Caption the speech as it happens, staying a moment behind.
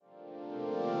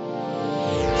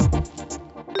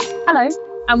Hello,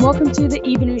 and welcome to the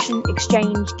Evolution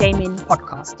Exchange Gaming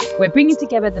podcast. We're bringing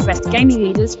together the best gaming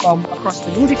leaders from across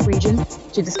the Nordic region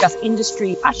to discuss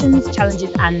industry passions,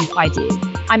 challenges, and ideas.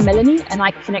 I'm Melanie, and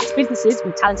I connect businesses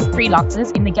with talented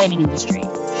freelancers in the gaming industry.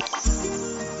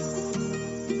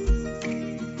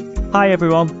 Hi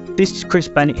everyone, this is Chris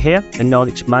Bennett here, the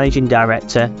Nordic's Managing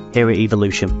Director here at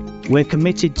Evolution. We're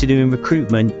committed to doing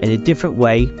recruitment in a different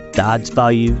way that adds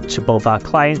value to both our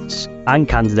clients and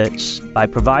candidates by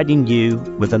providing you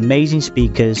with amazing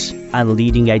speakers and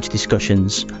leading edge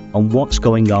discussions on what's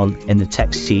going on in the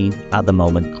tech scene at the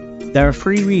moment. There are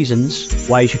 3 reasons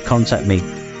why you should contact me.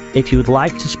 If you would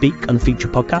like to speak on a future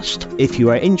podcast, if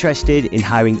you are interested in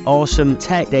hiring awesome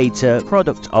tech, data,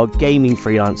 product or gaming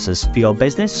freelancers for your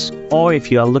business, or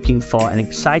if you are looking for an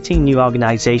exciting new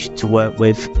organization to work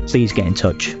with, please get in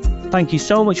touch. Thank you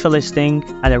so much for listening,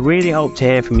 and I really hope to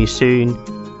hear from you soon.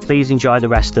 Please enjoy the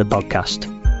rest of the podcast.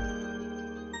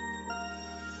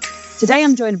 Today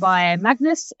I'm joined by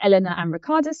Magnus, Elena and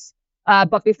Ricardas.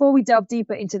 But before we delve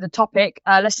deeper into the topic,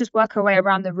 let's just work our way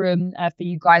around the room for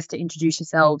you guys to introduce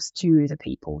yourselves to the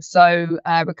people. So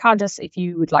Ricardas, if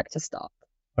you would like to start.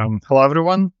 Hello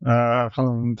everyone.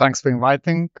 Thanks for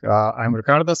inviting. I'm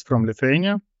Ricardas from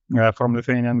Lithuania, from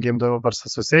Lithuanian Game Developers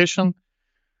Association.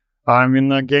 I'm in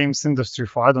the games industry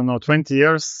for, 20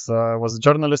 years. Was a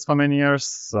journalist for many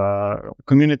years,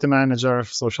 community manager,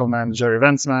 social manager,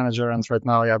 events manager, and right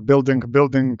now, building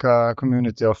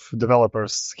community of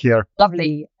developers here.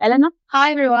 Lovely. Elena?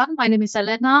 Hi, everyone. My name is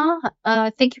Elena.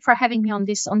 Thank you for having me on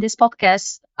this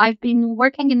podcast. I've been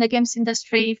working in the games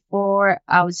industry for,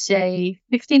 I would say,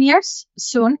 15 years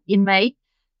soon in May.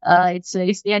 It's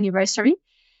the anniversary.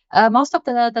 Most of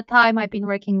the time I've been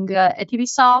working at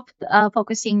Ubisoft,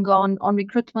 focusing on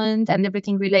recruitment and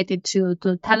everything related to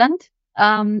talent.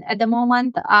 At the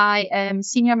moment, I am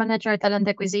Senior Manager Talent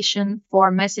Acquisition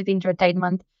for Massive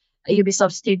Entertainment,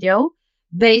 Ubisoft Studio,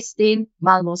 based in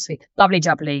Malmö, Sweden. Lovely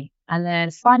jubbly. And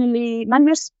then finally,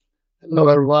 Magnus. Hello,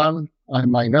 everyone.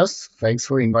 I'm Magnus. Thanks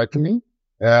for inviting me.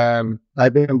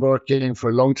 I've been working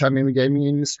for a long time in the gaming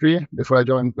industry. Before I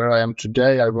joined where I am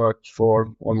today, I worked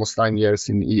for almost 9 years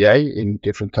in EA in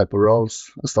different type of roles.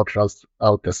 I started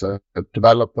out as a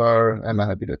developer, and I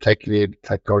have been a tech lead,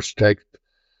 tech architect,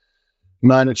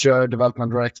 manager,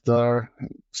 development director.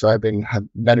 So I've had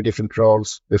many different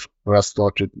roles before I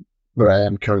started where I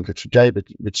am currently today,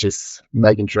 which is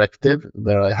Meg Interactive,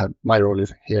 where my role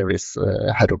here is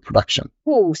head of production.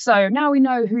 Cool. So now we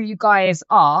know who you guys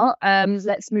are.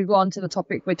 Let's move on to the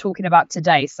topic we're talking about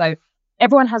today. So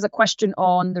everyone has a question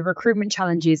on the recruitment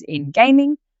challenges in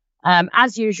gaming.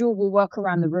 As usual, we'll work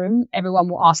around the room. Everyone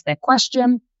will ask their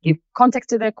question, give context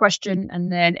to their question, and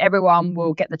then everyone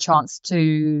will get the chance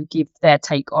to give their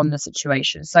take on the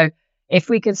situation. So if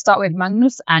we can start with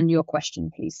Magnus and your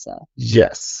question, please, sir.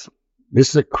 Yes.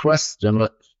 This is a question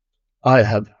that I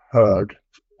have heard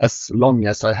as long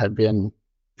as I have been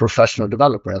professional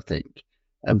developer, I think.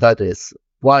 And that is,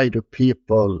 why do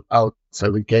people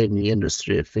outside the gaming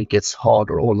industry think it's hard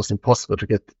or almost impossible to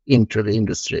get into the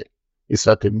industry? Is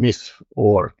that a myth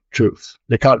or truth?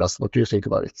 Ricardas, what do you think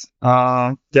about it?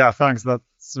 Thanks.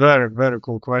 That's very, very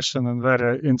cool question and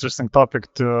very interesting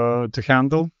topic to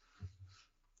handle.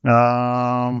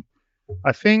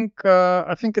 I think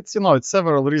it's it's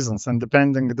several reasons, and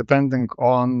depending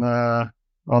on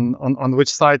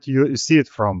which side you see it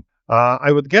from. I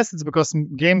would guess it's because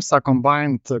games are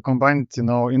combined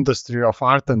industry of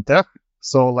art and tech.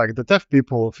 So like the tech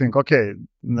people think, okay,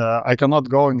 I cannot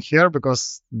go in here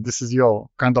because this is your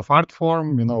kind of art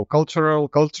form, cultural,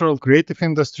 creative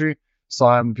industry. So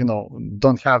I'm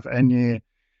don't have any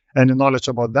knowledge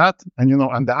about that. And,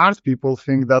 and the art people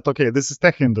think that, okay, this is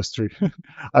tech industry.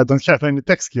 I don't have any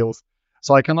tech skills,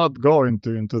 so I cannot go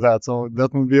into that. So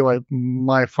that would be like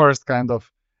my first kind of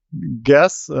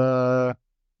guess, kind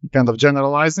of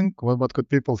generalizing what could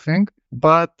people think.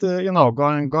 But,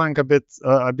 going a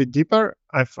bit deeper,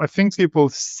 I think people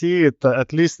see it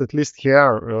at least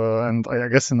here, and I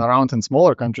guess around in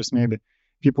smaller countries, maybe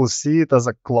people see it as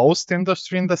a closed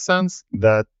industry in the sense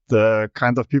that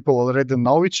kind of people already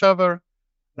know each other,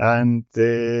 and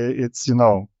it's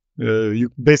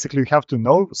you basically have to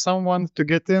know someone to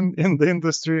get in the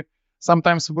industry.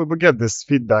 Sometimes we get this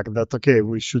feedback that okay,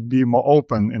 we should be more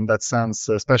open in that sense,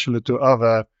 especially to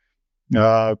other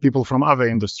people from other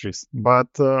industries. But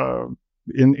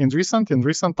in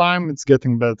recent time, it's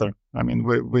getting better. I mean,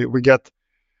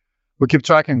 we keep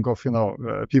tracking of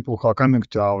people who are coming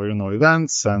to our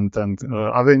events and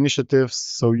other initiatives.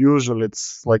 So usually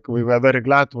it's like we were very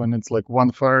glad when it's like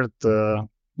 1/3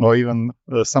 or even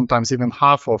sometimes even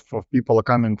half of people are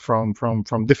coming from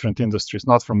different industries,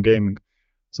 not from gaming.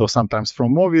 So sometimes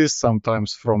from movies,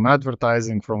 sometimes from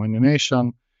advertising, from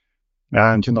animation.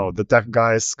 And, the tech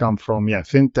guys come from,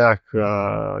 fintech,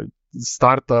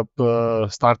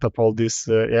 startup, all these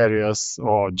areas,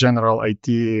 or general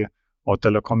IT, or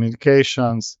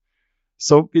telecommunications.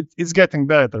 So it's getting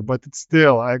better, but it's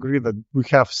still, I agree that we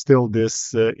have still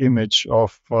this image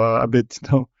of a bit,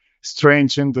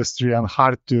 strange industry and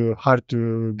hard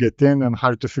to get in and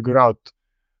hard to figure out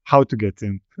how to get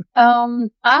in.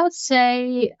 I would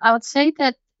say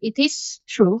that it is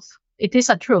truth. It is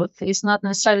a truth. It's not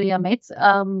necessarily a myth.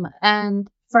 And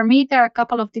for me, there are a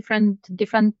couple of different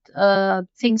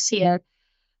things here.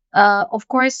 Of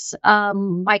course,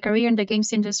 my career in the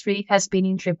games industry has been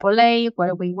in AAA,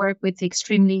 where we work with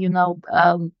extremely,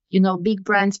 big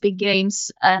brands, big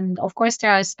games. And of course,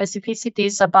 there are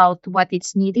specificities about what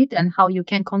is needed and how you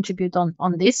can contribute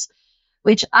on this,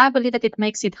 which I believe that it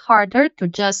makes it harder to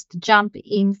just jump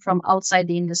in from outside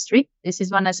the industry. This is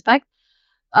one aspect.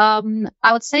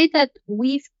 I would say that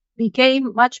we've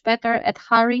became much better at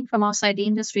hiring from outside the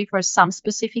industry for some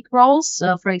specific roles.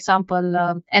 For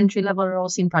example, entry-level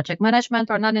roles in project management,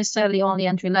 or not necessarily only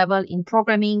entry-level in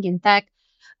programming, in tech.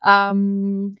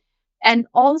 And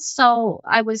also,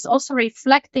 I was also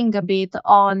reflecting a bit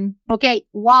on,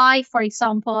 why, for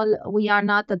example, we are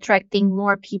not attracting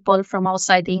more people from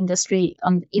outside the industry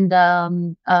in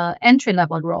the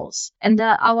entry-level roles. And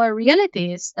our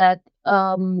reality is that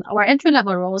our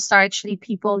entry-level roles are actually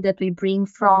people that we bring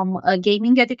from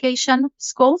gaming education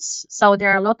schools. So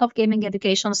there are a lot of gaming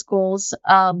education schools,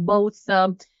 both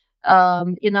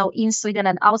in Sweden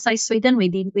and outside Sweden. We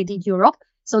did Europe.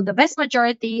 So the vast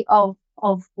majority of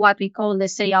what we call,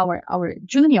 let's say, our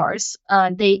juniors,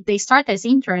 they start as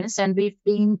interns, and we've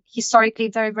been historically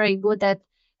very, very good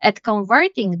at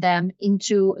converting them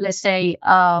into, let's say,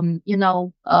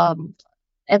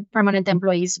 permanent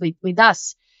employees with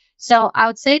us. So I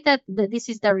would say that this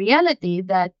is the reality,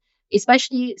 that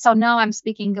especially, so now I'm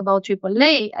speaking about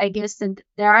AAA, I guess that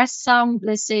there are some,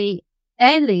 let's say,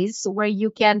 alleys where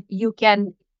you can,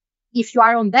 if you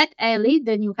are on that alley,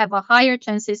 then you have a higher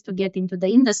chances to get into the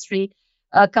industry,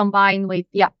 combined with,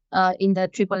 in the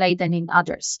AAA than in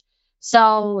others.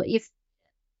 So if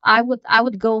I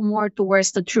would go more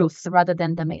towards the truth rather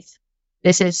than the myth.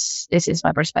 This is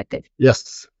my perspective.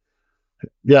 Yes.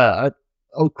 Yeah.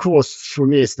 Of course, for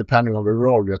me, it's depending on the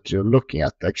role that you're looking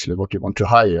at, actually, what you want to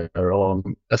hire.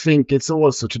 I think it's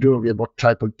also to do with what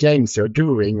type of games you're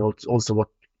doing, or also what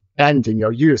engine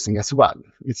you're using as well.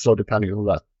 It's so depending on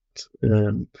that.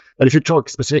 But if you talk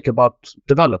specific about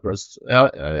developers, I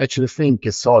actually think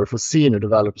it's harder for senior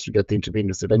developers to get into the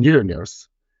industry than juniors.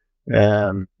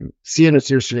 Seniors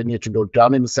usually need to go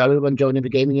down in salary when joining the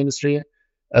gaming industry,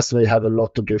 as they have a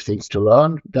lot of new things to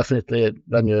learn. Definitely,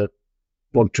 when you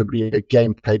want to be a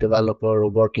gameplay developer or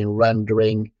work in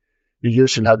rendering, you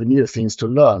usually have new things to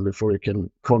learn before you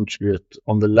can contribute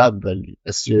on the level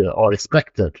as you are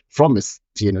expected from a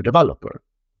senior developer.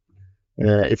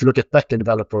 If you look at backend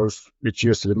developers, it's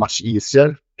usually much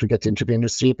easier to get into the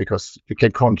industry because you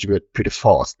can contribute pretty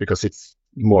fast because it's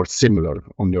more similar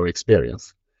on your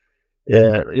experience.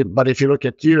 But if you look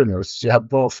at juniors, you have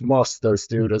both master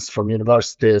students from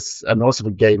universities and also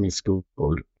the gaming school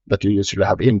that you usually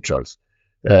have interns.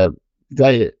 I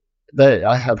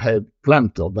have had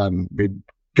plenty of them with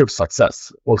good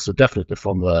success, also definitely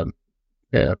from the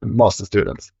master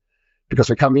students, because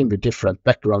we come in with different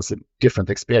backgrounds and different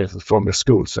experiences from the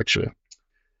schools, actually.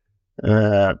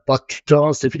 But to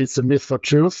ask if it's a myth or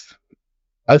truth,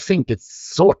 I think it's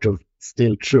sort of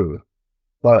still true.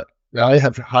 But I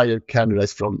have hired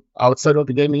candidates from outside of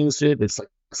the gaming industry with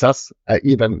success,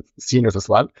 even seniors as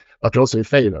well, but also with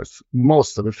failures.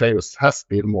 Most of the failures has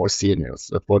been more seniors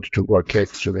that wanted to work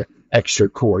to the actual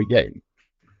core game.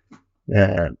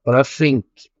 But I think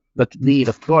that we,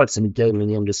 of course, in the gaming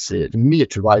industry need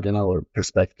to widen our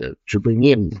perspective to bring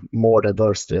in more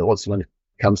diversity also when it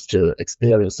comes to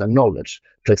experience and knowledge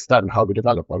to extend how we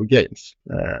develop our games.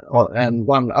 And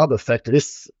one other factor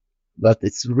is that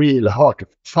it's really hard to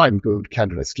find good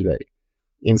candidates today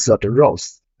in certain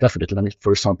roles, definitely,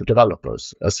 for example,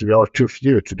 developers, as we are too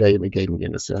few today in the gaming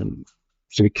industry, and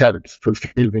so we can't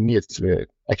fulfill the needs we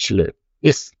actually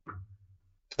is.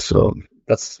 So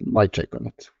that's my take on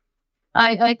it.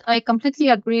 I completely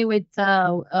agree with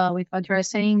what you're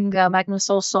saying, Magnus,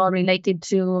 also related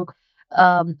to,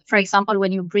 for example,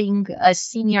 when you bring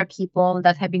senior people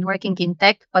that have been working in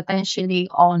tech, potentially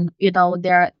on,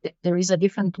 there is a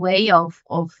different way of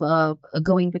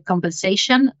going with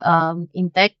compensation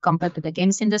in tech compared to the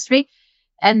games industry.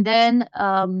 And then,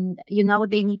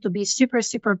 they need to be super,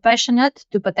 super passionate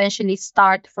to potentially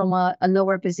start from a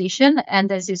lower position.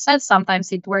 And as you said,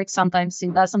 sometimes it works, sometimes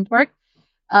it doesn't work.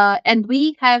 And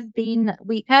we have been,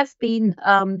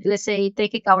 let's say,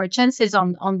 taking our chances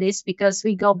on this, because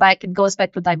it goes back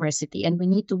to diversity, and we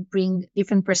need to bring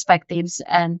different perspectives.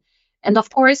 And of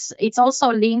course, it's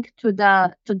also linked to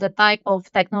the type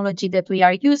of technology that we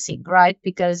are using, right?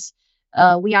 Because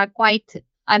we are quite,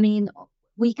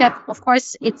 we can, of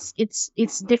course,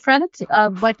 it's different,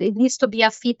 but it needs to be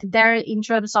a fit there in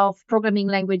terms of programming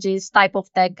languages, type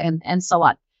of tech, and so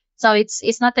on. So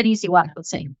it's not an easy one, I would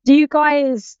say. Do you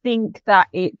guys think that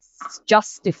it's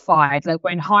justified, like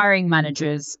when hiring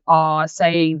managers are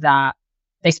saying that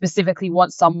they specifically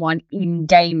want someone in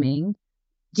gaming?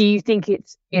 Do you think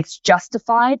it's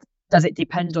justified? Does it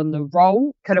depend on the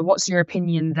role? Kind of, what's your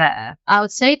opinion there? I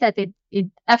would say that it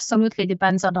absolutely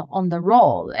depends on the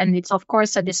role. And it's, of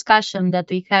course, a discussion that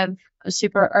we have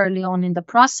super early on in the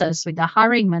process with the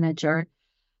hiring manager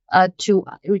to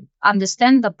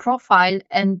understand the profile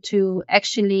and to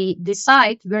actually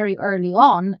decide very early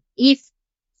on if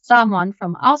someone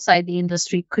from outside the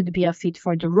industry could be a fit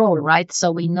for the role, right?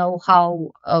 So we know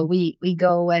how we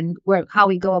go and how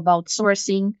we go about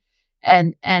sourcing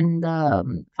and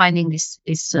finding this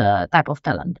type of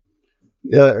talent.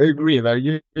 Yeah, I agree.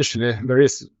 Usually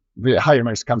the hiring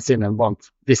manager comes in and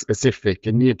want this specific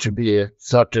and need to be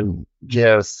certain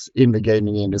years in the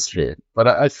gaming industry. But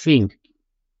I think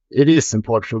it is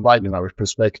important to widen our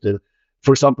perspective.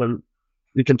 For example,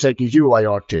 we can take a UI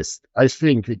artist. I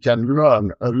think we can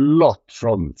learn a lot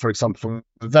from, for example, from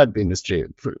the web industry.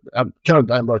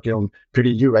 Currently, I'm working on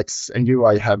pretty UX and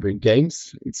UI heavy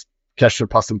games. It's casual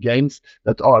puzzle games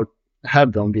that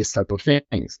have done these type of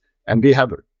things, and they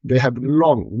have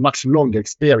much longer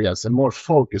experience and more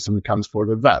focus when it comes for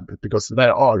the web, because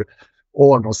there are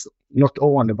almost not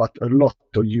only but a lot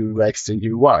of UX and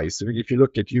UI. So if you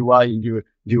look at UI and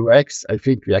UX, I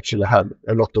think we actually have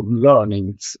a lot of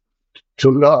learnings to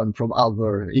learn from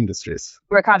other industries.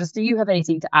 Ricardas, do you have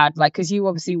anything to add? Like, because you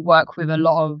obviously work with a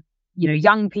lot of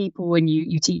young people, and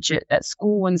you teach it at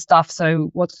school and stuff. So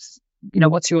what's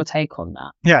your take on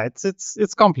that? Yeah,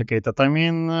 it's complicated. I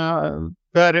mean,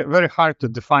 very very hard to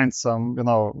define some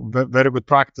very good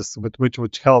practice which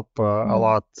would help a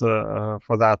lot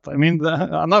for that. I mean,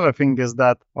 another thing is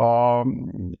that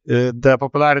the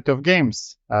popularity of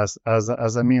games as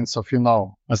a means of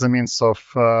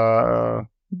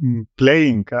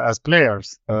playing as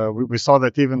players. We saw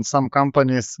that even some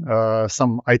companies,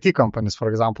 some IT companies, for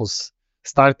example,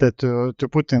 started to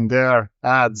put in their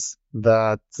ads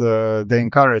that they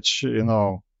encourage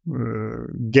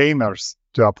gamers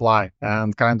to apply,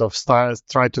 and kind of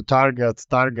try to target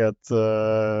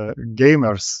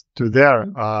gamers to their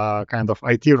kind of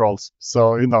IT roles.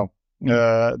 So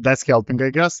that's helping, I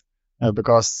guess,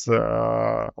 because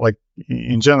like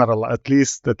in general, at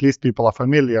least people are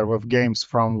familiar with games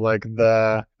from like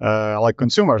the like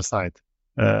consumer side,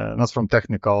 not from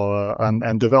technical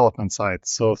and development side.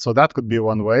 So that could be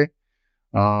one way.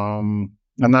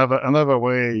 Another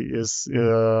way is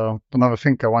another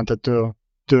thing I wanted to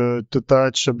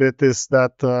touch a bit is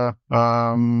that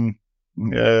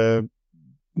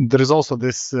there is also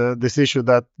this issue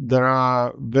that there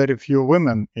are very few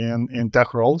women in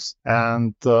tech roles,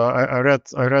 and I read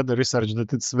the research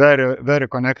that it's very very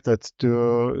connected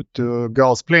to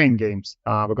girls playing games,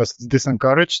 because it's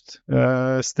disencouraged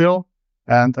still,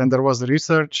 and there was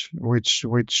research which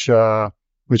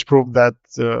proved that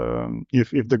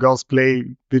if the girls play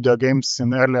video games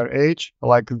in earlier age,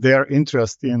 like their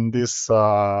interest in this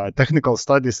technical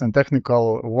studies and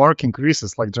technical work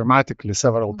increases like dramatically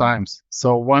several times.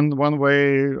 So one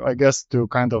way, I guess, to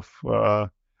kind of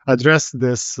address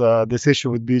this issue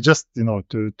would be just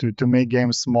to make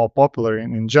games more popular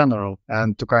in general,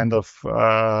 and to kind of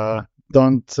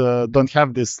don't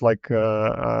have this like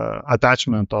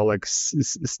attachment or like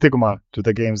stigma to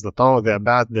the games that they're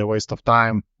bad, they're a waste of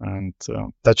time, and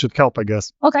that should help, I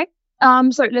guess. Okay.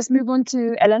 So let's move on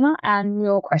to Elena and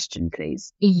your question,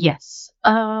 please. Yes.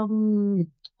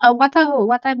 What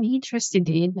I'm interested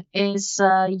in is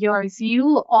your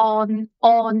view on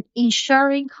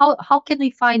ensuring how can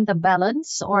we find the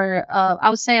balance, or I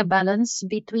would say a balance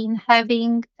between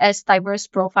having as diverse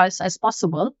profiles as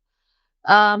possible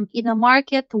in a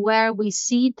market where we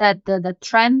see that the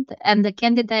trend and the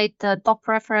candidate top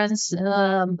preference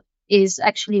is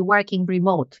actually working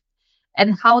remote.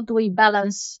 And how do we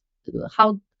balance?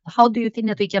 How do you think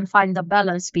that we can find the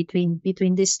balance between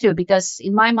these two? Because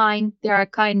in my mind, they are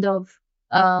kind of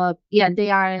they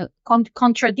are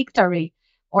contradictory,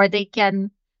 or they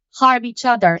can harm each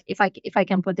other, if I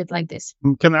can put it like this.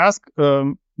 Can I ask,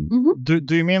 do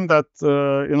you mean that,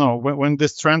 when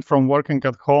this trend from working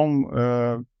at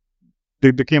home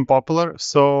became popular,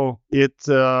 so we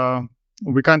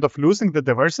kind of losing the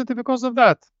diversity because of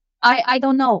that? I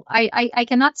don't know. I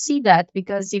cannot see that,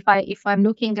 because if I'm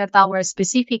looking at our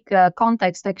specific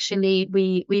context, actually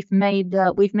we've made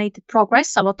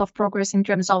progress, a lot of progress in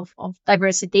terms of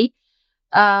diversity.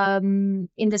 In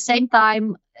the same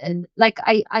time, like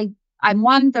I'm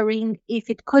wondering if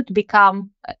it could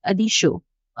become an issue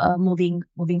moving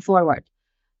forward.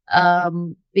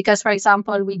 Because, for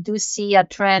example, we do see a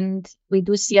trend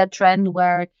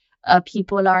where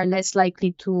people are less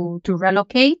likely to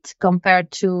relocate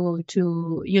compared to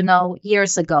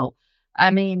years ago. I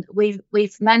mean,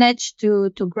 we've managed to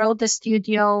grow the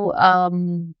studio,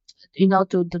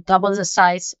 to double the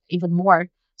size even more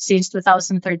since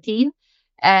 2013,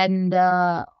 and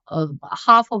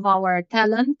half of our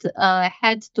talent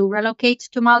had to relocate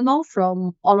to Malmo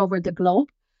from all over the globe.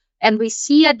 And we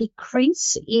see a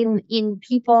decrease in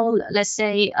people, let's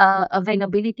say,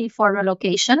 availability for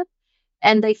relocation,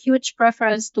 and a huge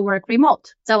preference to work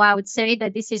remote. So I would say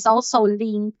that this is also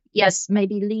linked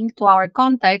to our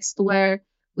context, where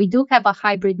we do have a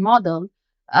hybrid model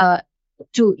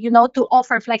to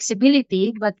offer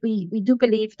flexibility, but we do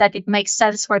believe that it makes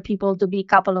sense for people to be a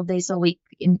couple of days a week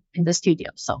in the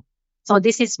studio. So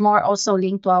this is more also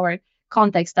linked to our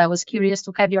context. I was curious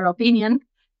to have your opinion,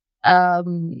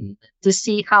 to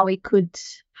see how we could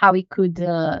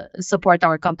support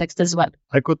our context as well.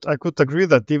 I could agree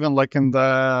that even like in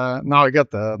the now I get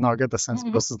the sense,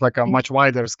 because it's like a much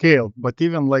wider scale. But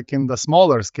even like in the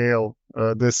smaller scale,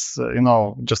 this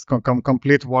just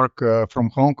complete work from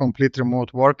home, complete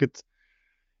remote work,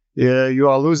 you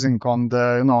are losing on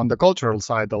the on the cultural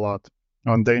side a lot,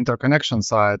 on the interconnection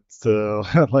side. I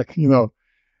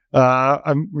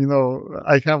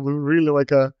have really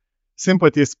like a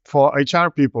sympathies for HR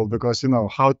people, because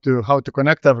how to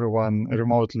connect everyone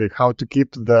remotely, how to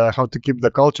keep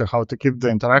the culture, how to keep the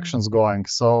interactions going.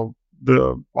 So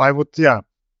I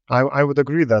would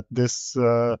agree that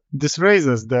this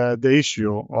raises the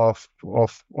issue of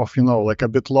like a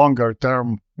bit longer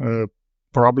term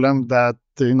problem, that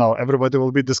everybody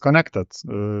will be disconnected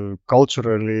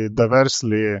culturally,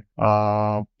 diversely,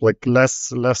 like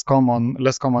less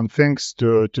common things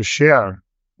to share.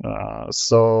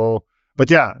 But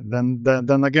yeah,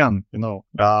 then again,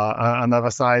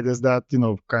 another side is that,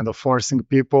 kind of forcing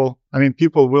people. I mean,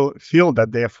 people will feel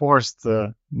that they are forced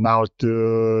now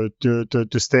to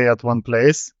stay at one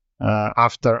place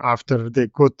after they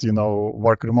could,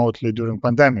 work remotely during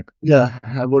pandemic. Yeah,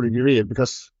 I would agree,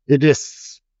 because it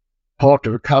is part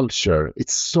of a culture.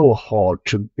 It's so hard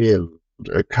to build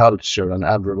a culture and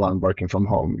everyone working from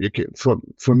home.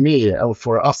 For me, or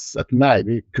for us at MAG,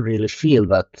 we could really feel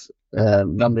that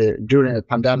during the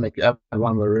pandemic,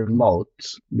 everyone were remote.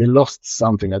 We lost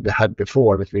something that we had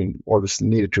before that we always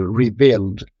needed to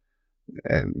rebuild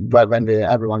when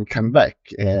everyone came back.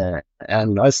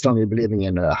 And I strongly believe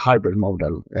in a hybrid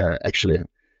model, actually,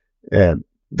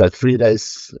 that 3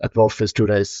 days at the office, 2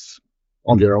 days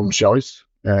on your own choice.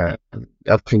 I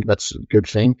think that's a good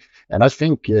thing. And I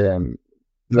think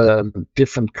the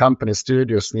different company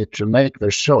studios need to make their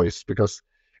choice, because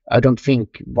I don't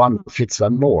think one fits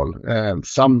them all.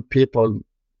 Some people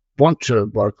want to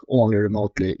work only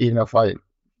remotely, even if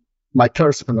my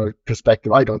personal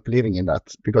perspective, I don't believe in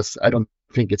that, because I don't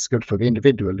think it's good for the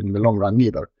individual in the long run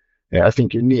either. I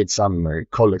think you need some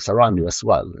colleagues around you as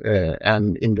well.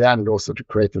 And in the end, also to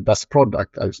create the best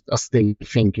product, I still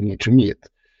think you need to meet.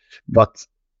 But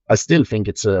I still think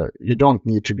you don't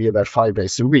need to be there 5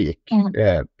 days a week,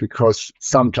 because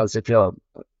sometimes if you're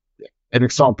an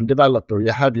example developer,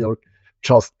 you have your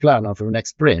task planner for the next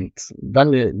sprint,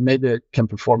 then you maybe can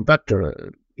perform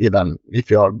better even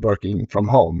if you are working from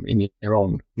home in your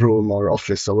own room or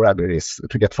office or wherever it is,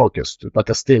 to get focused. But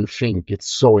I still think it's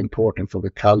so important for the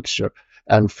culture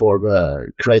and for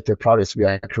the creative products we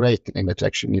are creating that you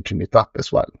actually need to meet up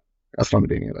as well. As long as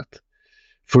doing that.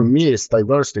 For me, it's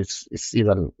diversity. It's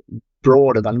even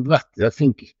broader than that. I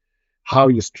think how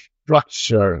you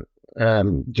structure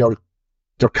your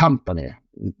company.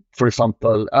 For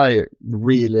example, I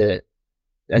really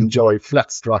enjoy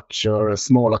flat structure,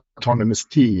 small autonomous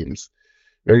teams,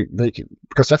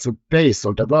 because that's a base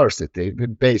of diversity, the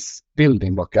base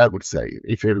building block, I would say.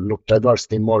 If you look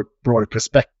diversity in more broader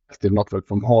perspective, not work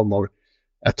from home or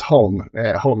at home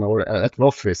or at the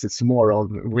office, it's more of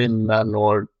women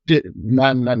or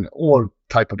men and all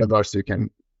type of diversity you can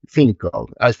think of.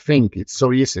 I think it's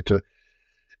so easy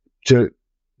to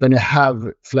when you have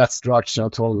flat structure,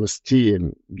 autonomous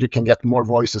team, you can get more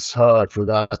voices heard for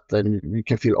that, and you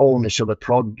can feel ownership of a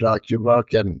product you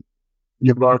work on,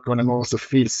 and also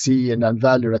feel seen and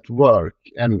valued at work.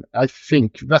 And I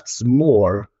think that's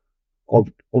more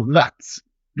of that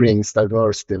brings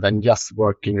diversity than just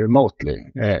working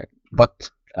remotely. But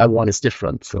everyone is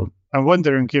different, so. I'm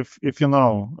wondering if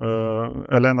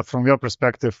Elena, from your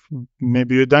perspective,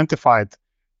 maybe you identified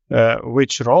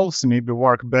which roles maybe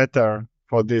work better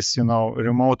for this,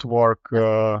 remote work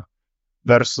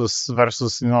versus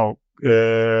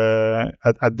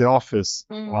at the office,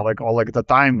 or like the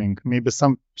timing. Maybe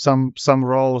some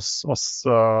roles or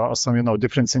some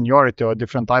different seniority or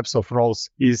different types of roles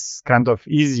is kind of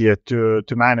easier to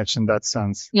manage in that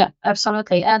sense. Yeah,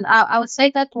 absolutely. And I would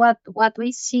say that what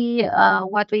we see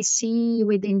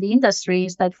within the industry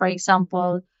is that, for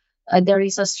example, there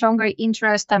is a stronger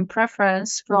interest and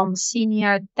preference from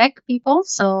senior tech people.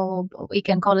 So we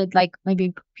can call it like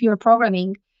maybe pure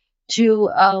programming, to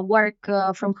work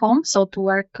from home, so to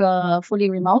work fully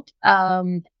remote.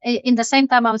 In the same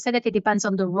time, I would say that it depends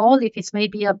on the role. If it's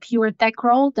maybe a pure tech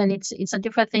role, then it's a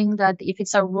different thing that if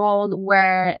it's a role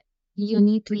where you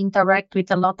need to interact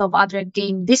with a lot of other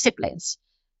game disciplines,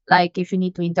 like if you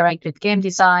need to interact with game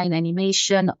design,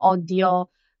 animation, audio.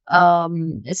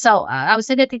 So I would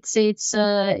say that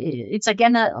it's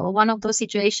again one of those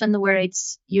situations where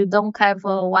you don't have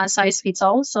a one size fits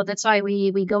all. So that's why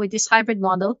we go with this hybrid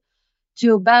model,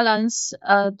 to balance,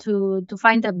 to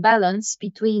find a balance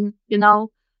between,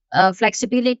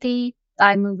 flexibility,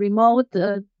 time remote,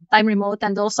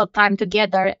 and also time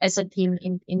together as a team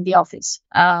in the office.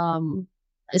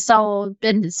 So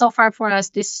far for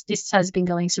us, this has been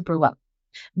going super well.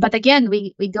 But again,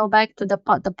 we go back to the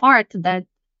part that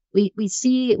we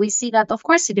see that, of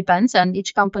course, it depends, and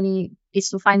each company is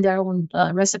to find their own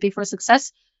recipe for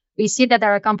success. We see that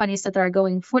there are companies that are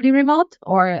going fully remote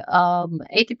or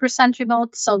 80%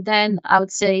 remote. So then I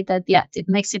would say that, it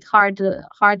makes it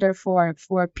harder for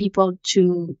people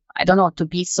to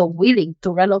be so willing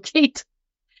to relocate,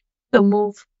 to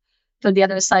move to the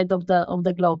other side of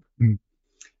the globe.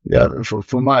 Yeah,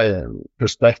 from my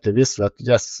perspective is that,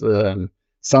 yes,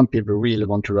 some people really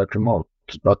want to work remote,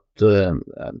 but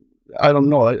I don't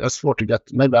know. I swear to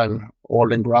get, maybe I'm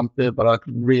old and grumpy, but I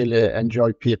really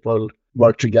enjoy people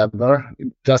work together.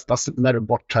 It just doesn't matter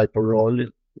what type of role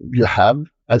you have.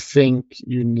 I think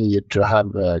you need to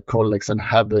have colleagues and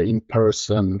have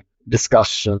in-person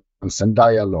discussions and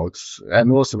dialogues.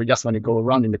 And also, just when you go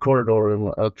around in the corridor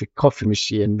at the coffee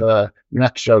machine, the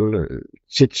natural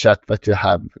chit-chat that you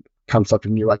have comes up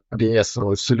with new ideas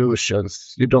or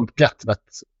solutions. You don't get that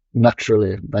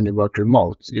naturally when you work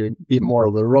remote. You be more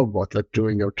of a robot, like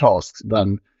doing your tasks,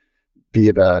 than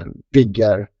be the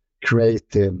bigger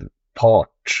creative part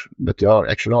that you are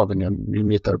actually of, and you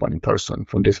meet everyone in person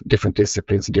from different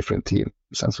disciplines, different teams,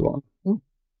 and so on.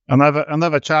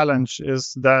 Another challenge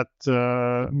is that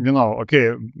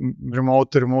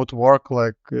remote work,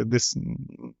 like this,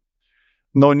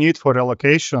 no need for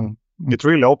relocation. It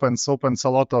really opens a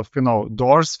lot of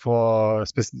doors for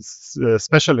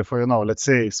especially for let's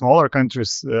say smaller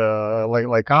countries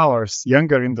like ours,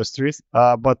 younger industries.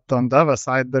 But on the other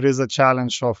side, there is a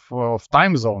challenge of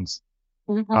time zones.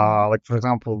 Like, for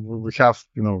example, we have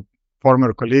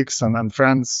former colleagues and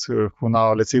friends who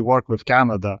now, let's say, work with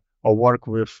Canada or work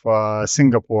with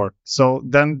Singapore. So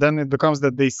then it becomes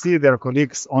that they see their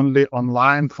colleagues only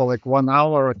online for like 1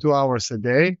 hour or 2 hours a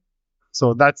day.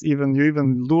 So that's you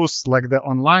even lose like the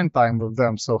online time with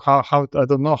them. So how I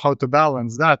don't know how to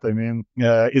balance that. I mean,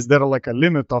 is there like a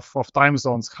limit of time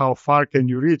zones? How far can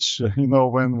you reach,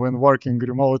 when working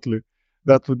remotely?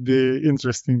 That would be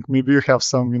interesting. Maybe you have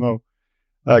some,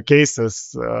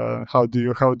 cases. How do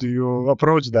you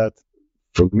approach that?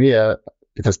 For me,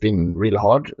 it has been really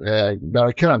hard. Where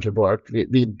I currently work,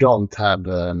 we don't have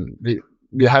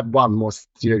we have one more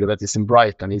studio that is in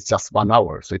Brighton. It's just 1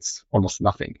 hour, so it's almost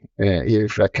nothing.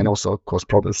 If that can also cause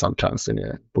problems sometimes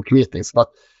in book meetings. But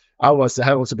I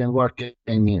have also been working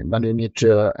when you need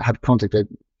to have contact with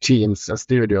teams and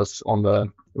studios on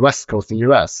the West Coast in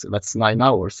US. That's 9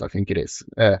 hours, I think it is,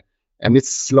 and it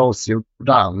slows you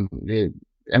down.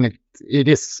 And it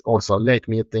is also late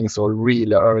meetings or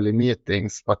really early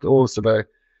meetings, but also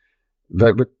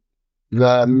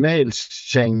the mail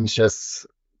changes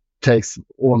takes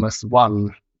almost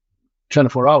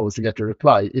 24 hours to get a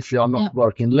reply if you are not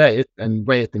working late and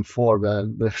waiting for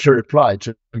the reply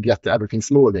to get everything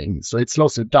moving. So it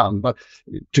slows it down. But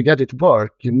to get it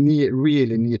work, you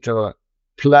really need to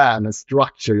plan and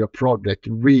structure your project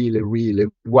really, really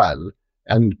well,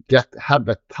 and have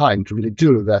that time to really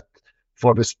do that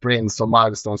for the sprints or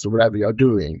milestones or whatever you're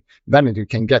doing, then you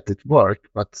can get it work.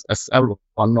 But as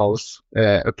everyone knows,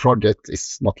 a project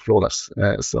is not flawless,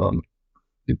 so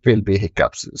it will be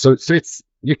hiccups. So it's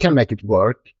you can make it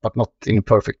work, but not in a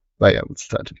perfect way, I would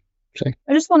say.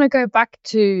 I just want to go back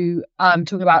to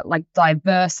talking about like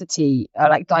diversity,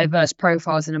 like diverse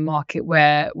profiles in a market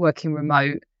where working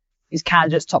remote is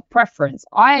candidates' top preference.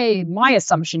 My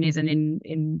assumption is, and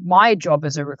in my job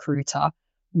as a recruiter,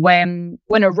 when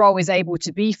a role is able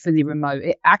to be fully remote,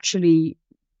 it actually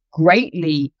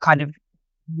greatly kind of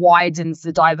widens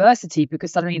the diversity,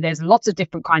 because suddenly there's lots of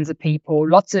different kinds of people,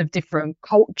 lots of different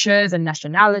cultures and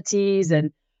nationalities.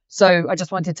 And so I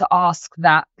just wanted to ask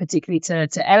that particularly to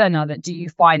Elena, that do you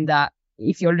find that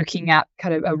if you're looking at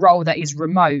kind of a role that is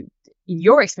remote, in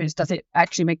your experience, does it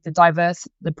actually make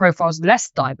the profiles less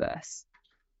diverse?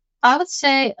 I would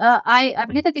say I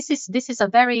believe that this is a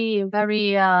very,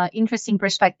 very interesting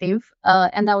perspective,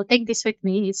 and I will take this with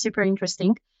me. It's super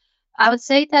interesting. I would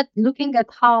say that looking at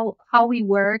how we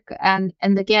work, and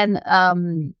again,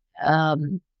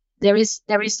 there is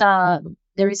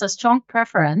a strong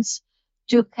preference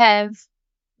to have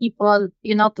people,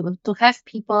 to have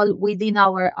people within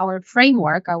our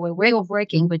framework, our way of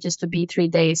working, which is to be 3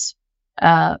 days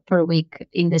per week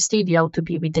in the studio to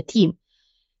be with the team.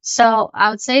 So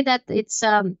I would say that it's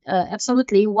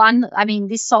absolutely one. I mean,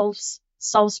 this solves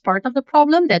part of the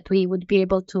problem, that we would be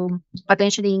able to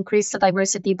potentially increase the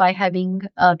diversity by having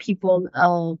people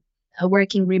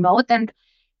working remote. And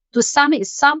to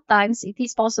sometimes it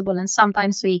is possible, and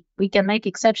sometimes we can make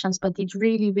exceptions, but it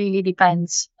really, really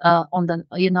depends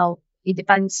it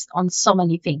depends on so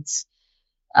many things.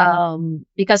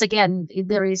 Because again,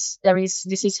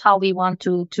 this is how we want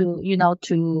to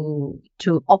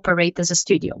operate as a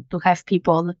studio, to have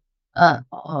people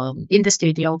in the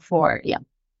studio for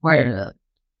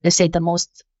let's say the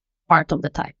most part of the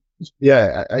time.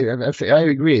 Yeah, I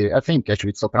agree. I think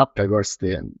actually it's open up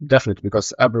diversity, and definitely,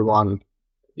 because everyone,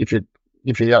 if you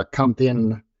count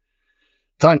in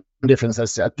time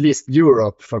differences, at least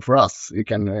Europe for us,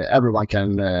 everyone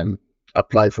can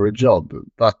apply for a job,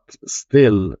 but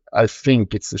still I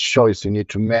think it's a choice you need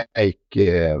to make,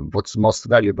 what's most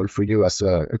valuable for you as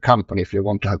a company, if you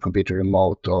want to have completely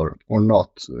remote or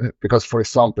not. Because for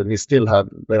example, we still have,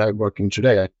 where I'm working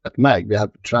today at MAG, we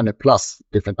have 20 plus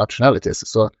different nationalities,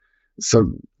 so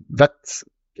that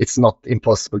it's not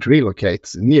impossible to relocate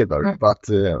neither. But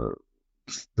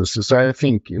so I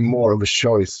think more of a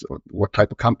choice of what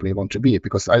type of company you want to be,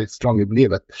 because I strongly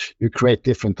believe that you create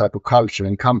different type of culture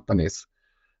in companies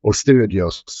or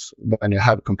studios when you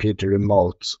have completely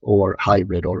remote or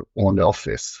hybrid or on the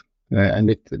office, and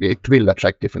it will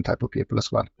attract different type of people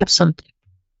as well. Absolutely.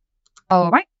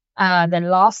 All right. Then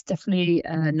last, definitely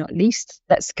not least,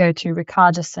 let's go to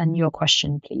Ricardas and your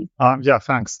question, please. Yeah,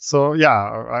 thanks. So yeah,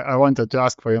 I wanted to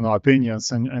ask for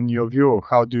opinions and your view.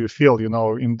 How do you feel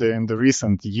in the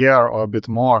recent year or a bit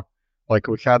more? Like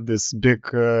we had this big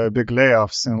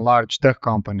layoffs in large tech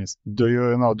companies. Do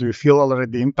you feel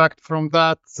already impact from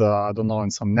that? I don't know, in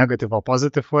some negative or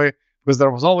positive way. Because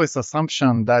there was always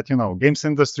assumption that, games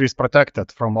industry is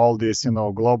protected from all these,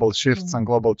 global shifts and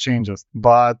global changes.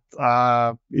 But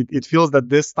it feels that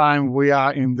this time we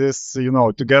are in this,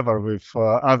 together with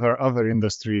other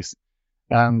industries,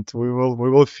 and we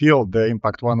will feel the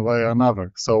impact one way or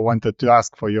another. So wanted to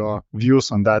ask for your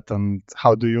views on that, and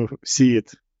how do you see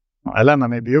it? Elena,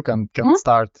 maybe you can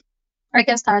start. I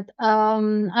can start.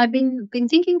 I've been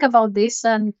thinking about this,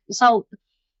 and so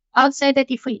I would say that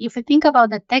if we think about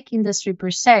the tech industry per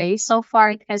se, so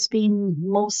far it has been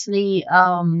mostly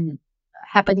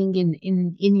happening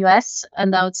in US,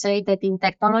 and I would say that in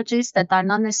technologies that are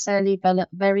not necessarily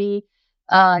very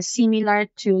similar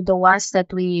to the ones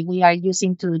that we are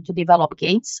using to develop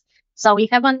games. So we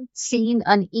haven't seen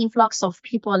an influx of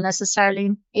people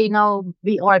necessarily,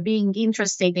 being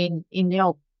interested in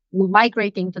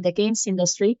migrating to the games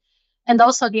industry, and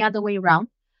also the other way around.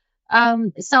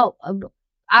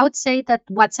 I would say that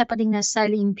what's happening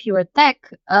necessarily in pure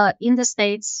tech in the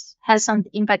States hasn't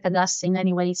impacted us in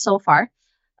any way so far,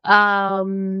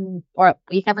 or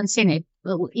we haven't seen it.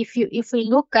 If we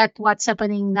look at what's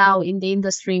happening now in the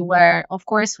industry, where of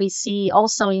course we see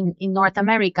also in North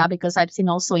America, because I've seen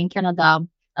also in Canada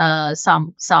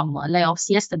some layoffs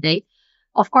yesterday.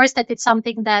 Of course, that it's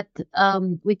something that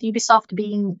with Ubisoft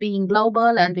being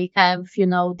global, and we have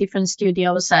different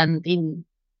studios and in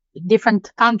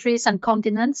different countries and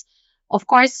continents, of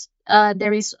course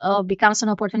there is becomes an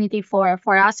opportunity for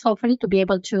us, hopefully, to be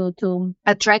able to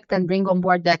attract and bring on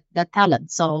board that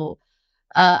talent. So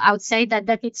I would say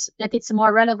that it's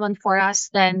more relevant for us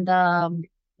than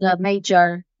the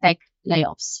major tech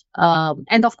layoffs.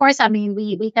 And of course, I mean,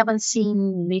 we haven't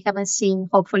seen.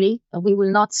 Hopefully, we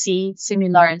will not see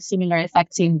similar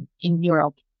effects in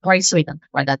Europe or in Sweden,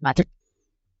 for that matter.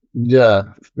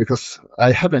 Yeah, because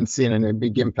I haven't seen any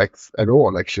big impacts at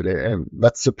all, actually.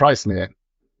 That surprised me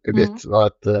a bit.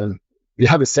 But we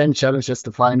have the same challenges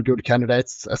to find good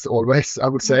candidates as always, I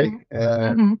would say.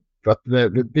 But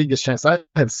the biggest chance I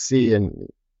have seen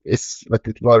is that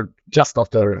it was just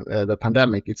after the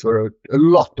pandemic. It were a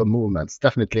lot of movements,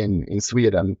 definitely in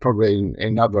Sweden, probably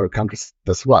in other countries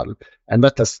as well. And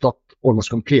that has stopped almost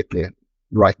completely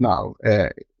right now.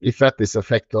 If that is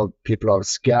effect of people are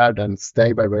scared and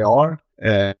stay where they are,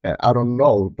 I don't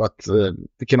know. But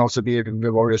it can also be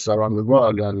the worries around the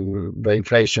world and the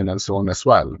inflation and so on as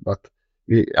well. But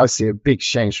I see a big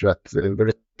change that the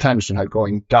retention had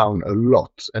going down a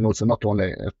lot, and also not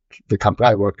only at the company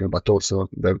I work in, but also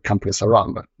the companies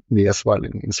around me as well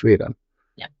in Sweden.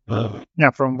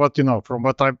 Yeah, from what from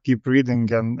what I keep reading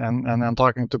and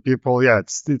talking to people, yeah, it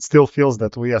still feels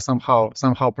that we are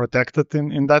somehow protected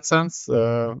in that sense,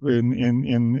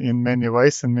 in many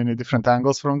ways, in many different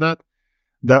angles from that.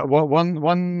 That one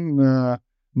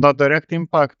not direct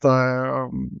impact I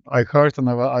heard, and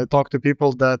I talked to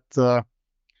people that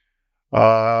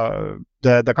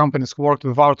the companies who worked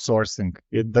with outsourcing,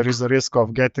 there is a risk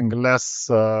of getting less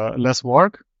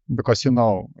work, because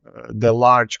the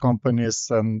large companies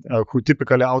and who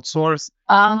typically outsource,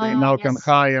 they now can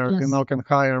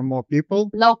hire more people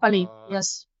locally.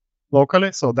 Yes,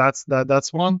 locally. So that's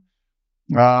one.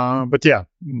 But yeah,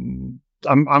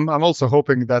 I'm also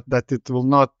hoping that it will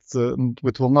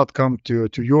not come to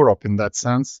Europe in that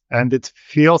sense. And it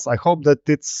feels, I hope that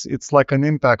it's like an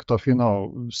impact of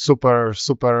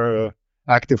super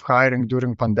active hiring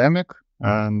during pandemic,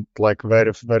 and like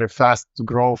very very fast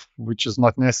growth, which is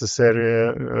not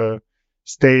necessary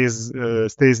stays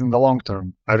in the long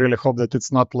term. I really hope that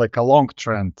it's not like a long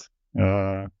trend.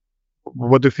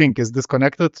 What do you think? Is this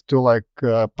connected to like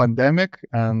pandemic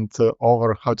and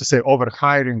over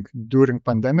hiring during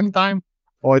pandemic time,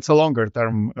 or it's a longer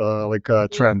term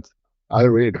trend? I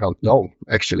really don't know,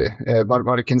 actually. But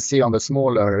what I can see on the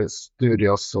smaller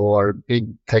studios or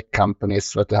big tech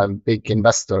companies that have big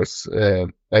investors,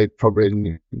 they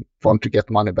probably want to get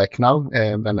money back now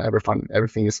when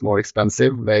everything is more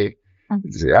expensive.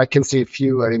 I can see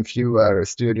fewer and fewer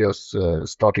studios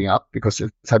starting up, because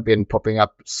it has been popping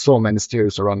up so many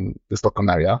studios around the Stockholm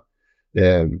area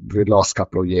the last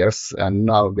couple of years, and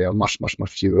now they are much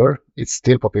fewer. It's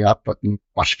still popping up, but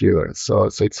much fewer. So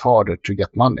it's harder to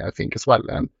get money, I think, as well.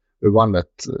 And the one that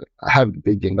have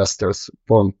big investors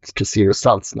want to see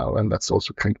results now, and that's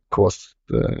also can cause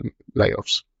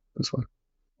layoffs as well.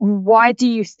 Why do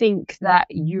you think that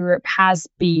Europe has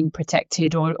been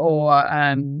protected or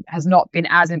has not been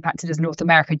as impacted as North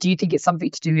America? Do you think it's something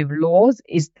to do with laws?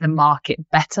 Is the market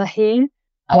better here?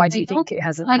 Why do you think it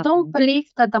hasn't happened? I don't believe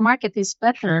that the market is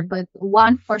better, but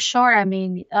one for sure. I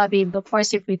mean, of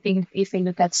course, if we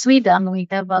look at Sweden, we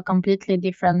have a completely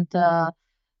different,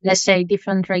 let's say,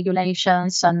 different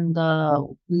regulations and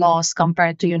laws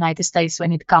compared to United States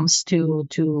when it comes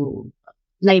to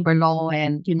labor law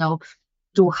and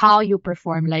to how you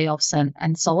perform layoffs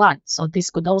and so on. So this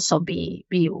could also be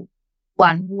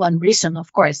one reason.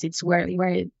 Of course, it's where.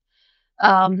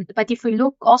 But if we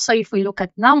look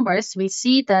at numbers, we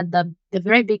see that the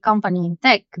very big company in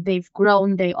tech, they've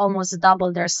grown. They almost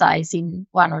doubled their size in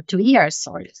 1 or 2 years,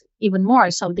 or even more.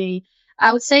 So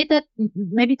I would say that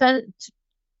maybe that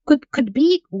could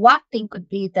be one thing. Could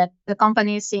be that the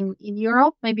companies in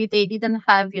Europe, maybe they didn't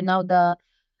have the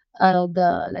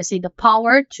let's say the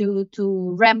power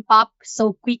to ramp up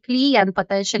so quickly and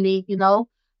potentially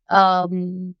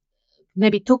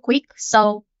maybe too quick.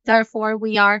 So therefore,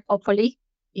 we are hopefully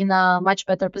in a much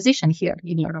better position here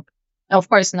in Europe. Of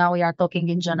course, now we are talking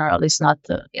in general. It's not,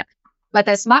 But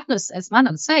as Magnus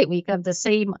say, we have the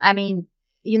same. I mean,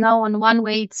 in one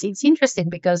way, it's interesting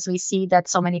because we see that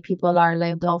so many people are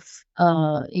laid off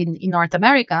in North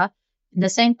America. At the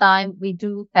same time, we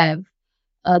do have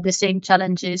the same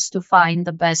challenges to find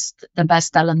the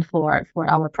best talent for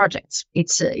our projects.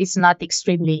 It's not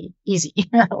extremely easy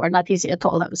or not easy at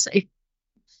all, I would say.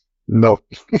 No.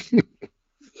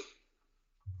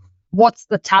 What's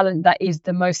the talent that is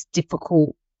the most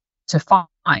difficult to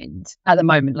find at the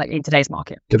moment, like in today's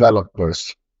market?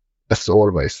 Developers, as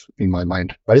always, in my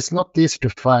mind. But it's not easy to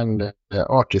find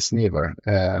artists neither.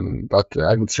 But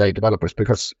I would say developers,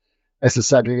 because, as I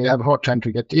said, we have a hard time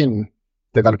to get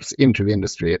developers into the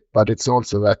industry. But it's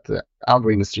also that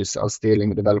other industries are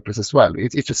stealing developers as well.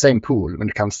 It's the same pool when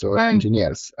it comes to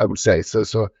engineers, I would say.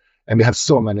 So, and we have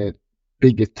so many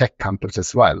big tech companies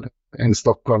as well. In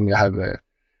Stockholm, you have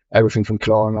everything from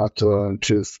Klarna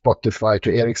to Spotify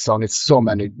to Ericsson. It's so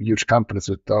many huge companies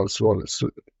with those roles.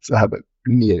 So have a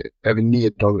need of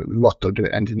a lot of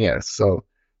the engineers. So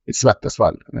it's that as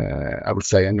well, I would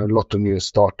say, and a lot of new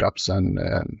startups and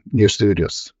new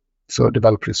studios. So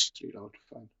developers,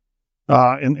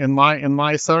 in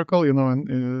my circle,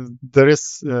 there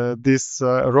is this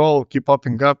role keep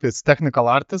popping up. It's technical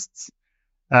artists.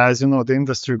 As you know, the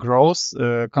industry grows,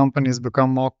 companies become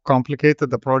more complicated,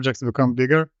 the projects become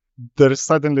bigger. There is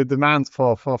suddenly demand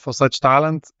for such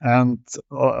talent, and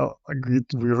we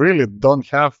really don't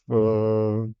have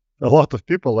a lot of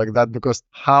people like that, because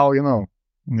how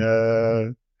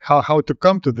to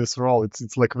come to this role,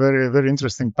 it's like very, very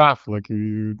interesting path. Like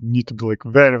you need to do like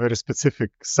very, very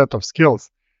specific set of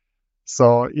skills.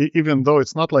 So even though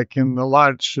it's not like in the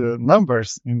large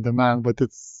numbers in demand, but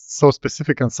it's so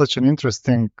specific and such an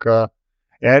interesting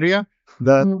area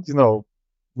that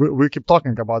we keep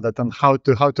talking about that, and how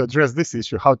to address this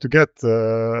issue, how to get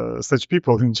such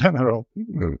people in general.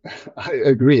 I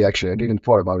agree. Actually, I didn't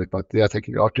thought about it, but yeah,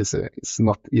 technical artists is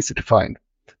not easy to find.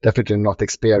 Definitely not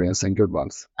experienced and good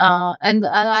ones. And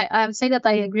I would say that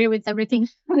I agree with everything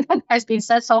that has been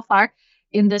said so far,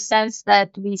 in the sense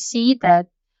that we see that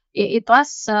it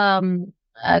was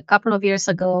a couple of years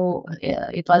ago,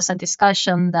 it was a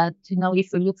discussion that,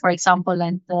 if you look, for example,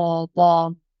 at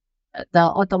the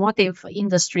automotive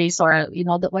industries, or,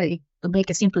 the way to make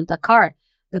it simple, the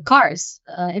cars,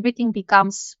 everything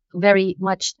becomes very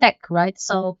much tech, right?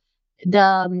 So there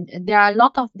are a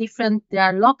lot of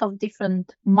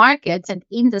different markets and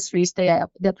industries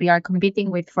that we are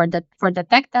competing with for the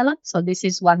tech talent. So this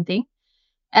is one thing.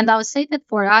 And I would say that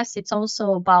for us, it's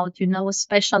also about,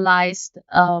 specialized,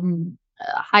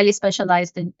 highly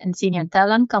specialized and senior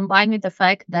talent, combined with the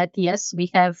fact that, yes,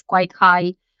 we have quite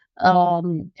high,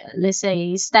 let's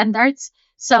say, standards.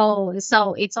 So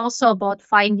it's also about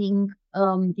finding,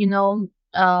 putting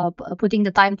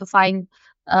the time to find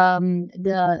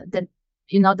the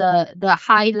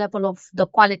high level of the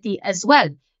quality as well,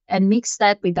 and mix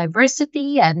that with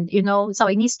diversity. And, so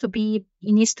it needs to be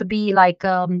like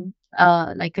a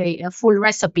full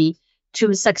recipe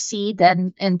to succeed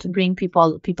and to bring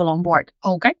people on board.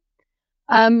 Okay.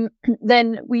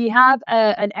 Then we have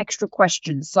an extra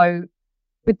question. So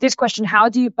with this question, how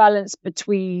do you balance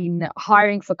between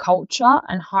hiring for culture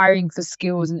and hiring for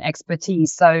skills and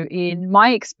expertise? So in my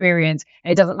experience,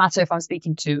 it doesn't matter if I'm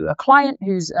speaking to a client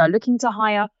who's looking to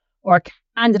hire, or a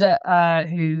candidate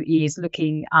who is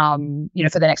looking, for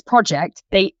the next project.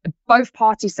 Both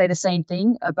parties say the same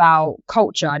thing about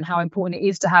culture and how important it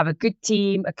is to have a good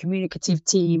team, a communicative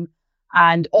team.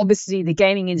 And obviously the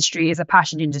gaming industry is a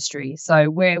passion industry.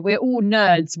 So we're all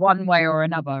nerds one way or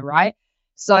another, right?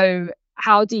 So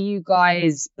how do you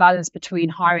guys balance between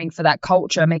hiring for that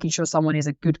culture, making sure someone is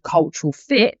a good cultural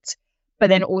fit, but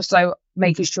then also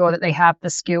making sure that they have the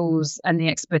skills and the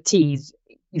expertise?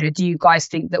 Do you guys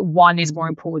think that one is more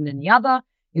important than the other?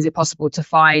 Is it possible to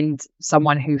find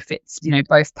someone who fits,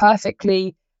 both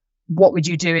perfectly? What would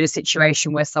you do in a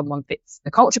situation where someone fits the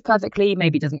culture perfectly,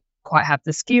 maybe doesn't quite have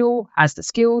the skill, has the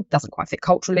skill, doesn't quite fit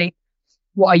culturally?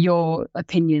 What are your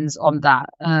opinions on that?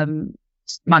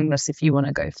 Magnus, if you want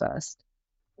to go first.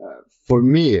 For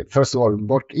me, first of all,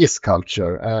 what is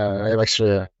culture? I've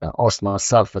actually asked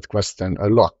myself that question a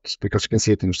lot, because you can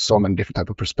see it in so many different types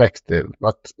of perspectives.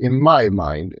 But in my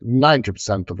mind,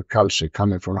 90% of the culture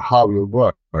coming from how you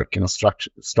work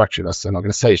structured as an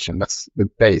organization. That's the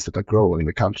base that are growing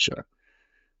the culture.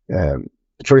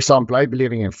 For example, I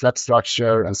believe in flat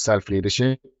structure and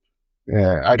self-leadership.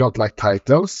 I don't like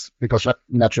titles, because that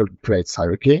naturally creates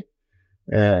hierarchy.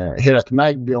 Here at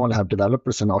MAG, we only have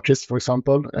developers and artists, for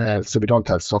example. So we don't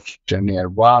have software engineer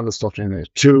 1, software engineer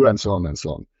 2, and so on and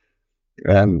so on.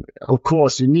 And of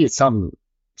course, you need some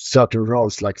certain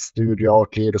roles like studio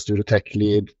art lead or studio tech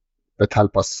lead that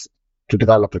help us to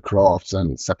develop the crafts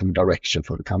and set the direction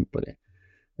for the company.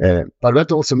 But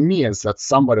that also means that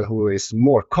somebody who is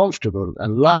more comfortable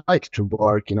and like to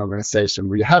work in an organization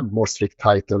where you have more strict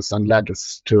titles and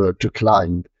ladders to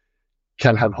climb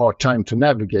can have hard time to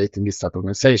navigate in this type of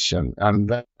organization,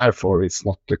 and therefore it's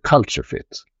not the culture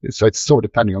fit. So it's so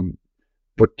depending on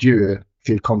what you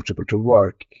feel comfortable to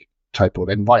work type of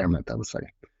environment, I would say.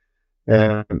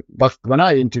 But when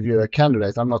I interview a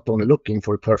candidate, I'm not only looking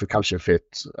for a perfect culture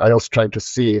fit. I also try to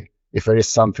see if there is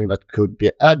something that could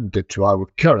be added to our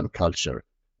current culture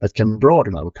that can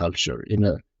broaden our culture in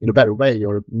a better way,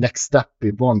 or next step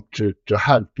we want to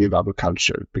help with our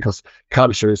culture, because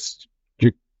culture is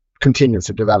continues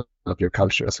to develop your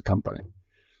culture as a company.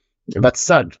 That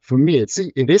said, for me, it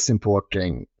is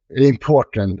important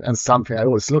and something I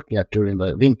was looking at during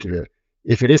the interview.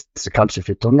 if it is a culture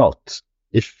fit or not.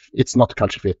 If it's not a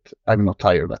culture fit, I will not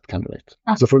hire that candidate.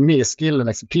 So for me, skill and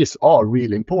expertise are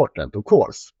really important, of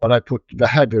course, but I put the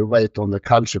heavier weight on the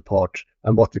culture part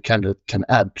and what the candidate can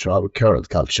add to our current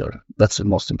culture. That's the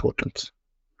most important.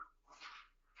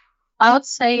 I would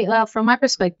say, from my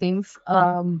perspective,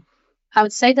 I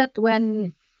would say that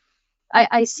when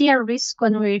I see a risk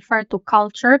when we refer to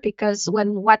culture, because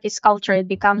when what is culture, it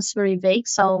becomes very vague.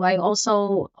 So I would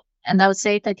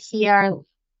say that here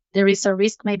there is a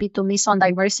risk maybe to miss on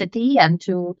diversity and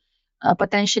to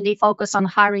potentially focus on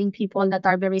hiring people that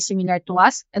are very similar to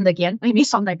us. And again, we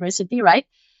miss on diversity, right?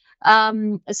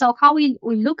 So how we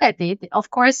look at it, of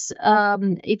course,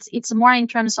 it's more in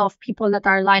terms of people that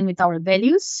are aligned with our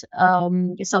values.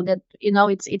 So that,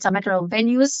 it's a matter of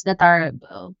values that are,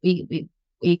 we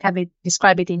have it,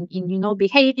 describe it in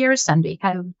behaviors, and we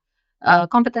have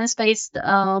competence-based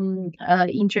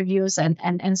interviews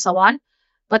and so on.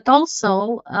 But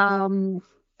also,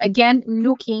 again,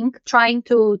 trying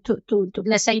to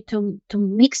let's say to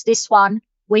mix this one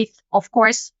with, of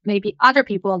course, maybe other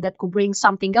people that could bring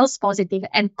something else positive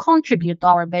and contribute to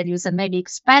our values and maybe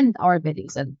expand our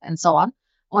values and so on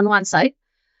one side.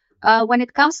 When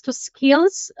it comes to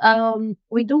skills,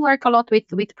 we do work a lot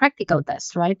with practical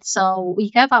tests, right? So we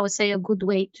have, I would say, a good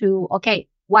way to,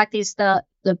 what is the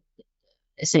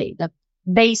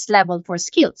base level for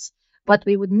skills? But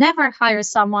we would never hire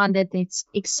someone that is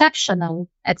exceptional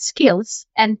at skills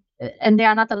and they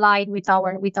are not aligned with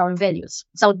our values.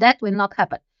 So that will not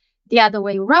happen. The other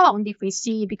way around, if we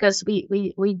see, because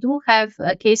we do have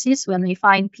cases when we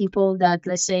find people that,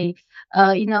 let's say,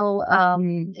 we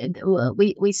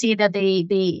see that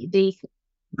they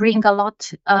bring a lot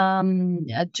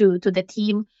to the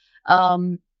team,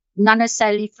 not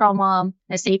necessarily from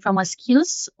let's say from a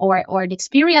skills or the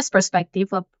experience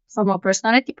perspective, from a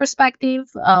personality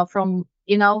perspective, from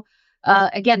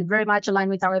again, very much aligned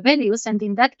with our values. And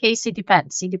in that case, it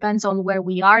depends. It depends on where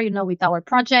we are, with our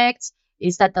projects.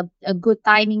 Is that a good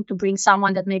timing to bring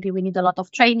someone that maybe we need a lot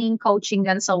of training, coaching,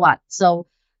 and so on? So,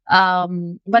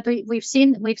 but we've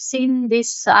seen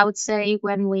this, I would say,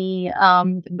 when we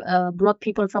brought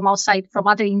people from outside, from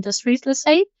other industries, let's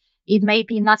say, it may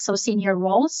be not so senior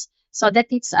roles. So that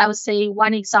it's, I would say,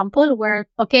 one example where,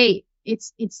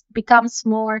 it's becomes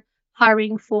more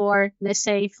hiring for, let's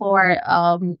say, for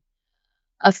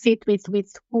a fit with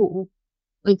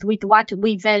what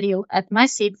we value at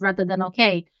Massive, rather than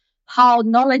how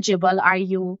knowledgeable are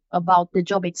you about the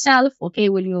job itself?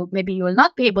 Maybe you will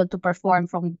not be able to perform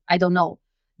from, I don't know,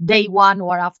 day one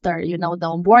or after the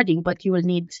onboarding, but you will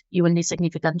need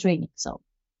significant training. So.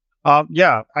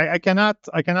 I cannot,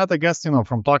 I guess,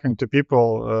 from talking to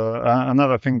people,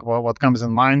 another thing what comes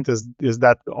in mind is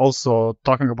that also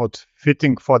talking about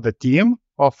fitting for the team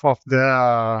of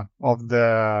the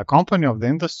company, of the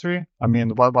industry. I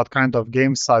mean, what kind of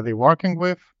games are they working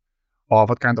with, or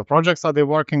what kind of projects are they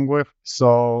working with?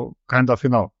 So kind of,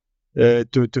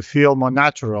 to feel more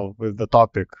natural with the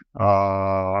topic,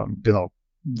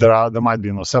 there might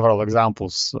be several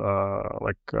examples,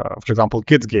 like for example,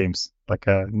 kids games, like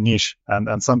a niche,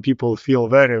 and some people feel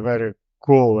very, very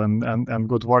cool and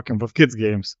good working with kids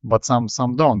games, but some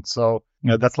don't. So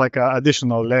that's like an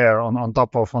additional layer on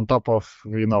top of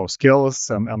skills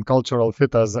and cultural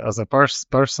fit as a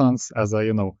persons, as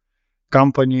a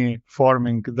company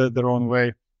forming their own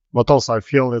way. But also I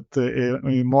feel it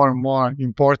more and more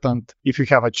important if you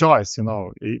have a choice.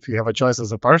 If you have a choice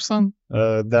as a person,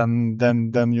 then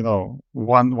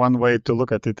one way to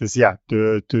look at it is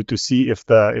to see if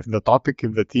the topic,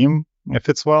 if the team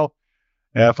fits well.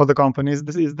 For the companies,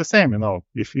 this is the same.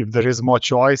 If there is more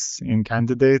choice in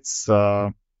candidates,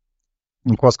 of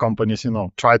course, companies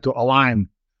try to align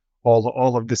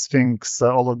all of these things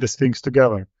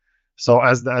together. So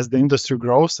as the industry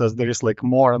grows, as there is like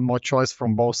more and more choice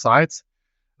from both sides,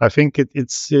 I think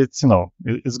it's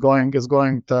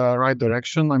going the right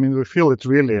direction. I mean, we feel it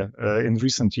really in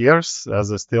recent years as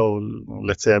a still,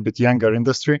 let's say, a bit younger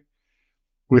industry.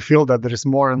 We feel that there is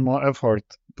more and more effort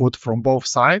put from both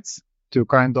sides to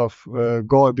kind of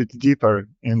go a bit deeper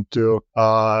into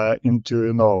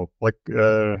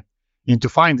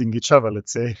finding each other,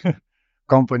 let's say.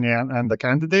 Company and the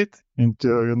candidate,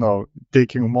 into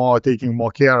taking more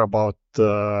care about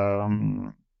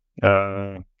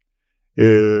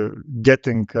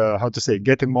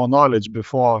getting more knowledge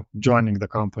before joining the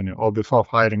company or before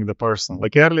hiring the person.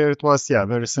 Like earlier, it was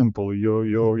very simple.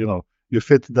 You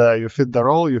fit the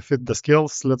role, you fit the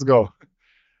skills, let's go.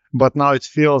 But now it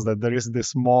feels that there is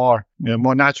this more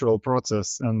natural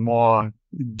process and more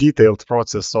detailed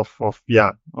process of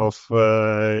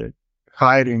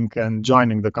hiring and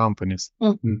joining the companies.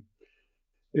 Mm-hmm.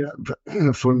 Yeah, but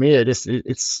for me,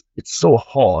 it's so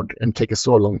hard and take a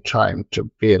so long time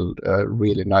to build a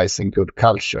really nice and good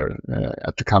culture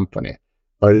at the company.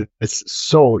 But it's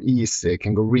so easy, it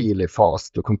can go really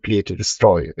fast to completely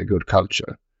destroy a good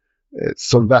culture.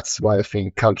 So that's why I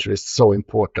think culture is so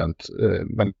important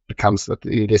when it comes that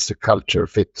it is a culture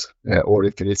fit, or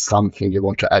if it is something you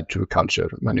want to add to a culture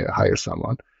when you hire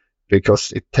someone,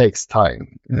 because it takes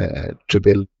time to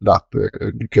build up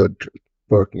a good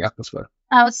working atmosphere.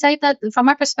 I would say that from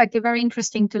my perspective, very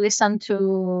interesting to listen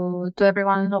to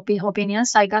everyone's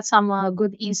opinions. I got some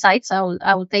good insights. I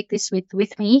will take this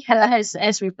with me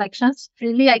as reflections.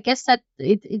 Really, I guess that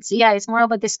it's more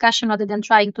of a discussion rather than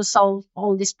trying to solve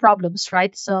all these problems,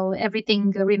 right? So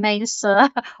everything remains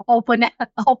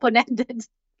open-ended.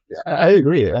 I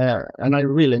agree, and I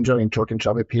really enjoy talking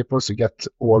to other people to get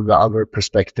all the other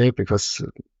perspective, because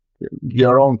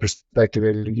your own perspective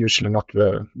is usually not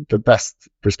the best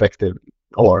perspective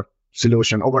or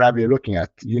solution or whatever you're looking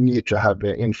at. You need to have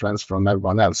the influence from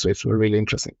everyone else. So it's really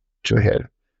interesting to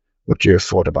hear what you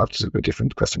thought about the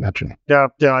different question, actually. Yeah,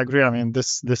 I agree. I mean,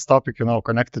 this topic,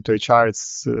 connected to HR,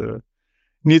 it's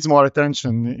needs more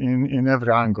attention in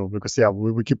every angle, because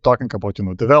we keep talking about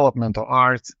development or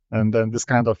art, and then this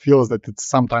kind of feels that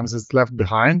sometimes it's left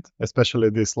behind, especially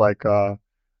this like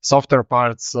softer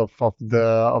parts of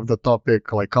the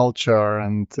topic, like culture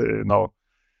and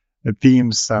the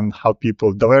themes and how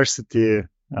people diversity.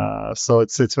 So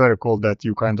it's very cool that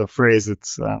you kind of phrase it.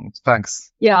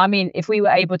 Thanks. Yeah, I mean, if we were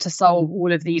able to solve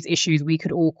all of these issues, we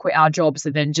could all quit our jobs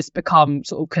and then just become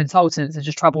sort of consultants and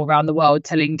just travel around the world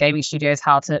telling gaming studios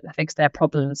how to fix their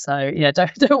problems. So yeah, don't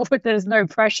there's no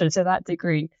pressure to that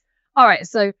degree. All right,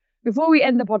 so before we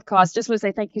end the podcast, just want to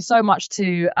say thank you so much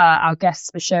to our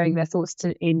guests for sharing their thoughts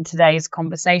in today's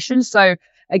conversation. So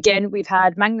again, we've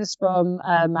had Magnus from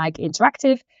Mag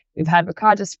Interactive. We've had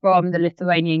Ricardas from the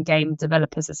Lithuanian Game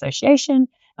Developers Association,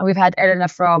 and we've had Elena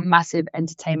from Massive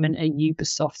Entertainment and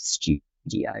Ubisoft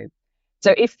Studio.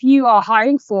 So if you are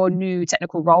hiring for new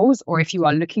technical roles, or if you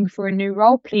are looking for a new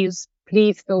role, please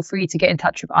feel free to get in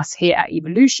touch with us here at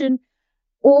Evolution.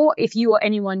 Or if you or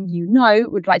anyone you know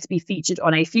would like to be featured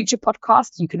on a future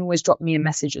podcast, you can always drop me a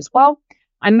message as well.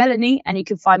 I'm Melanie, and you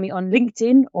can find me on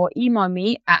LinkedIn or email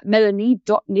me at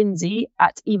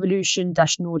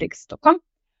melanie.lindsey@evolution-nordics.com.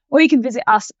 Or you can visit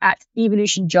us at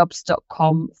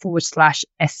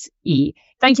evolutionjobs.com/SE.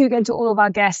 Thank you again to all of our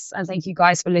guests, and thank you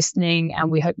guys for listening,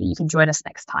 and we hope that you can join us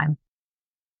next time.